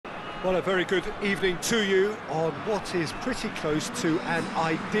Well, a very good evening to you on what is pretty close to an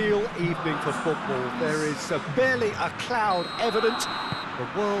ideal evening for football. There is barely a cloud evident.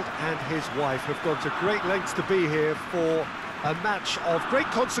 The world and his wife have gone to great lengths to be here for a match of great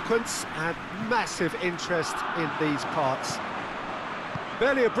consequence and massive interest in these parts.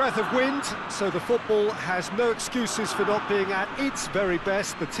 Barely a breath of wind, so the football has no excuses for not being at its very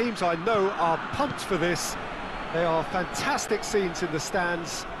best. The teams I know are pumped for this. They are fantastic scenes in the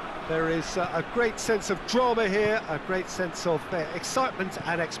stands. There is a great sense of drama here, a great sense of excitement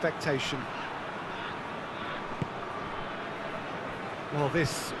and expectation. Well,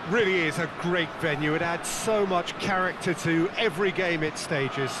 this really is a great venue. It adds so much character to every game it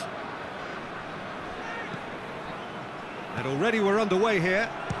stages. And already we're underway here.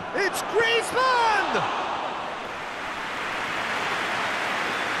 It's Griezmann!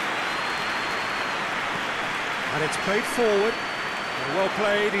 And it's played forward. Well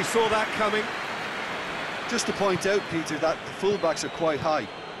played, he saw that coming. Just to point out, Peter, that the fullbacks are quite high.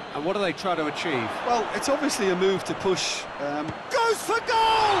 And what are they trying to achieve? Well, it's obviously a move to push... Goes for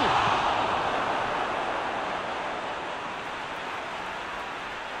goal!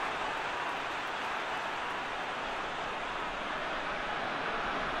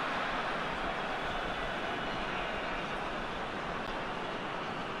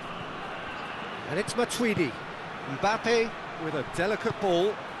 And it's Matuidi. Mbappe with a delicate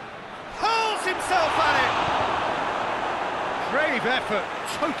ball. Hurls himself at it! Brave effort,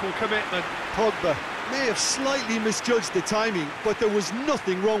 total commitment. Pogba may have slightly misjudged the timing, but there was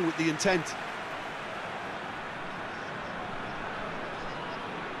nothing wrong with the intent.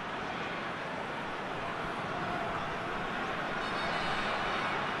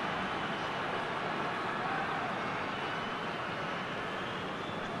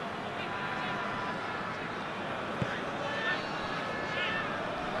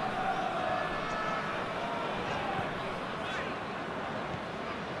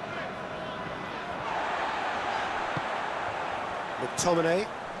 McTominay.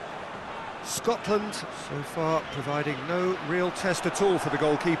 Scotland, so far, providing no real test at all for the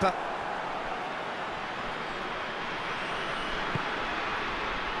goalkeeper.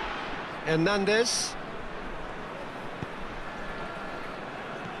 Hernandez.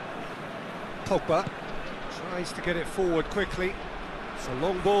 Pogba tries to get it forward quickly. It's a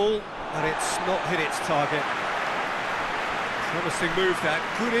long ball, and it's not hit its target. Promising move that.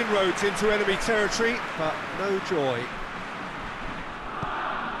 Good inroads into enemy territory, but no joy.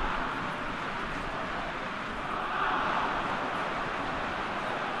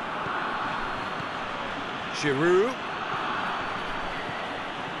 Giroud.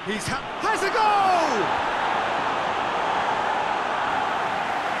 Has a goal!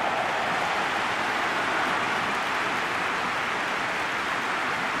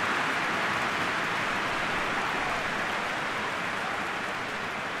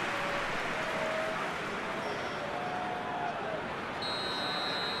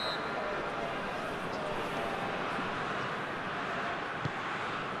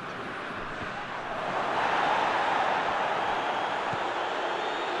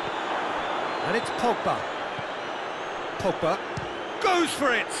 And it's Pogba. Pogba goes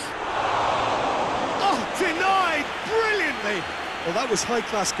for it! Oh, denied brilliantly! Well, that was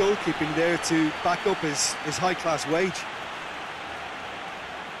high-class goalkeeping there to back up his high-class wage.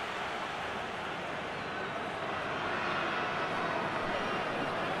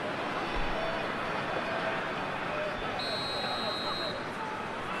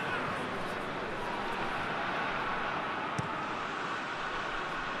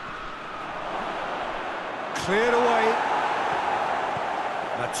 Cleared away.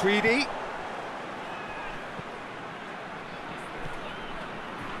 Matuidi.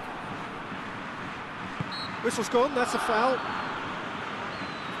 Whistle's gone, that's a foul.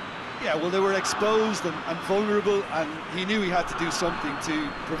 Yeah, well, they were exposed and vulnerable, and he knew he had to do something to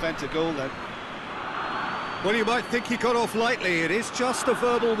prevent a goal then. Well, you might think he got off lightly. It is just a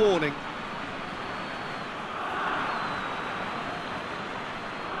verbal warning.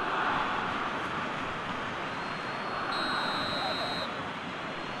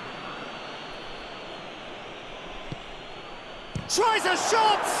 Tries a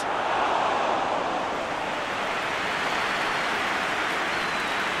shot!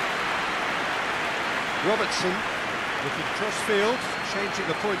 Robertson looking cross-field, changing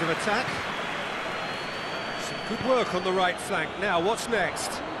the point of attack. Some good work on the right flank. Now, what's next?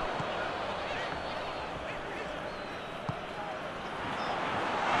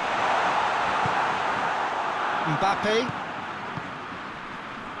 Mbappe.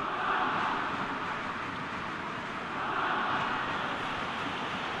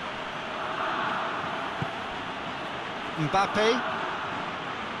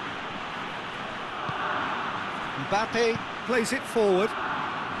 Mbappe plays it forward.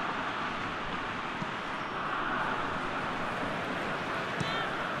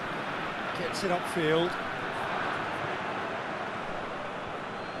 Gets it upfield.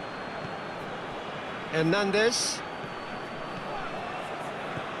 Hernandez.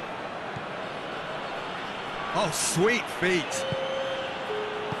 Oh, sweet feet.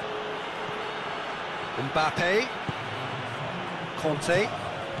 Mbappe. Conte.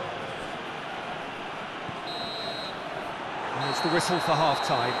 There's the whistle for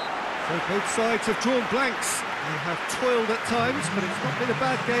half-time. So both sides have drawn blanks. They have toiled at times, but it's not been a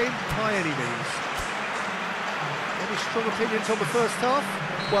bad game by any means. Any strong opinions on the first half?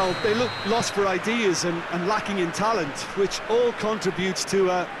 Well, they look lost for ideas and lacking in talent, which all contributes to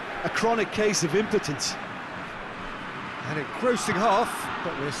a chronic case of impotence. An engrossing half,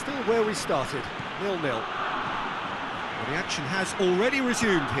 but we're still where we started, 0-0. Well, the action has already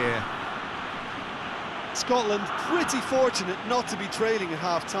resumed here. Scotland pretty fortunate not to be trailing at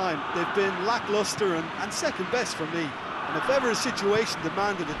half-time. They've been lacklustre and second best for me. And if ever a situation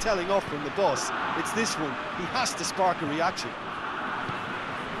demanded a telling off from the boss, it's this one. He has to spark a reaction.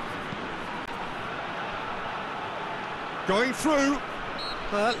 Going through.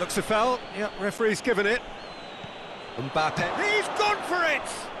 Looks a foul. Yep, referee's given it. Mbappe. He's gone for it!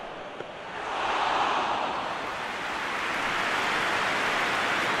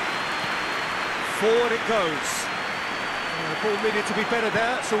 Forward it goes. The ball needed to be better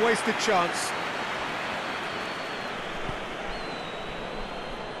there. It's a wasted chance.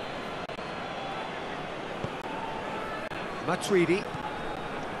 Matuidi.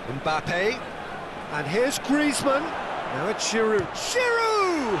 Mbappe. And here's Griezmann. Now it's Giroud.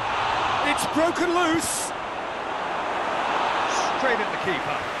 Giroud! It's broken loose. Straight at the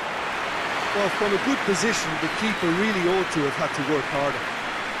keeper. Well, from a good position, the keeper really ought to have had to work harder.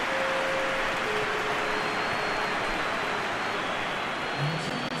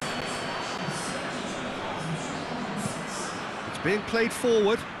 It's being played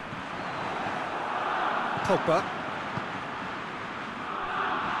forward. Pogba.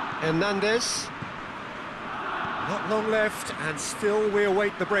 Hernandez. Not long left, and still we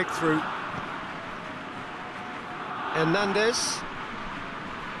await the breakthrough. Hernandez.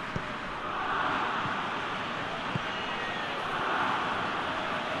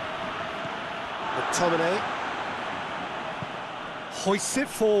 McTominay. Hoists it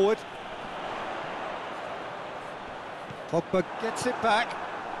forward. Pogba gets it back.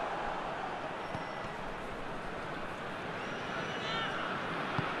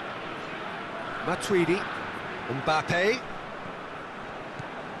 Matuidi. Mbappe.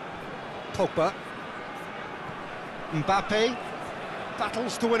 Pogba. Mbappe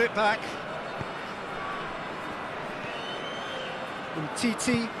battles to win it back.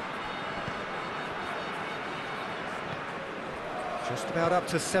 Umtiti. Just about up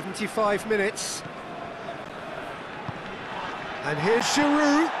to 75 minutes. And here's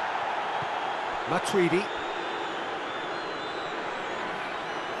Giroud. Matuidi.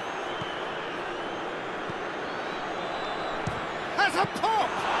 Has a pop!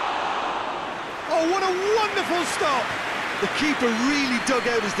 Oh, what a wonderful stop! The keeper really dug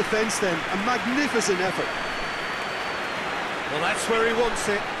out his defence then. A magnificent effort. Well, that's where he wants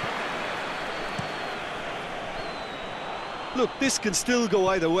it. Look, this can still go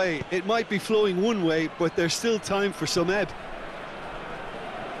either way. It might be flowing one way, but there's still time for some ebb.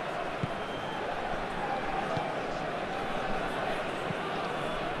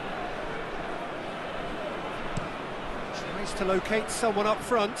 Tries to locate someone up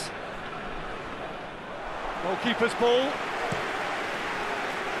front. Goalkeeper's ball.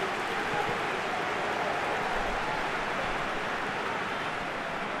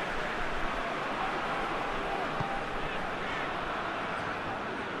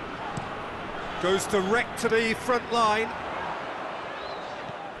 Goes direct to the front line.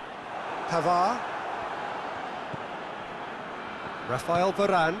 Pavard. Rafael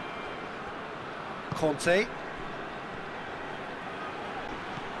Varane. Conte.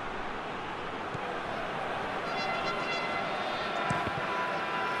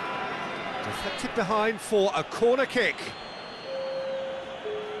 Deflected behind for a corner kick.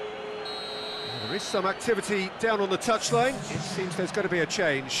 There is some activity down on the touchline. It seems there's going to be a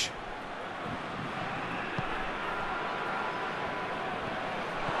change.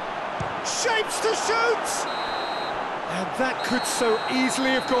 Shapes to shoot! And that could so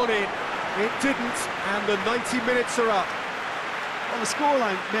easily have gone in. It didn't, and the 90 minutes are up. Well, the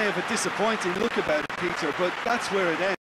scoreline may have a disappointing look about it, Peter, but that's where it ends.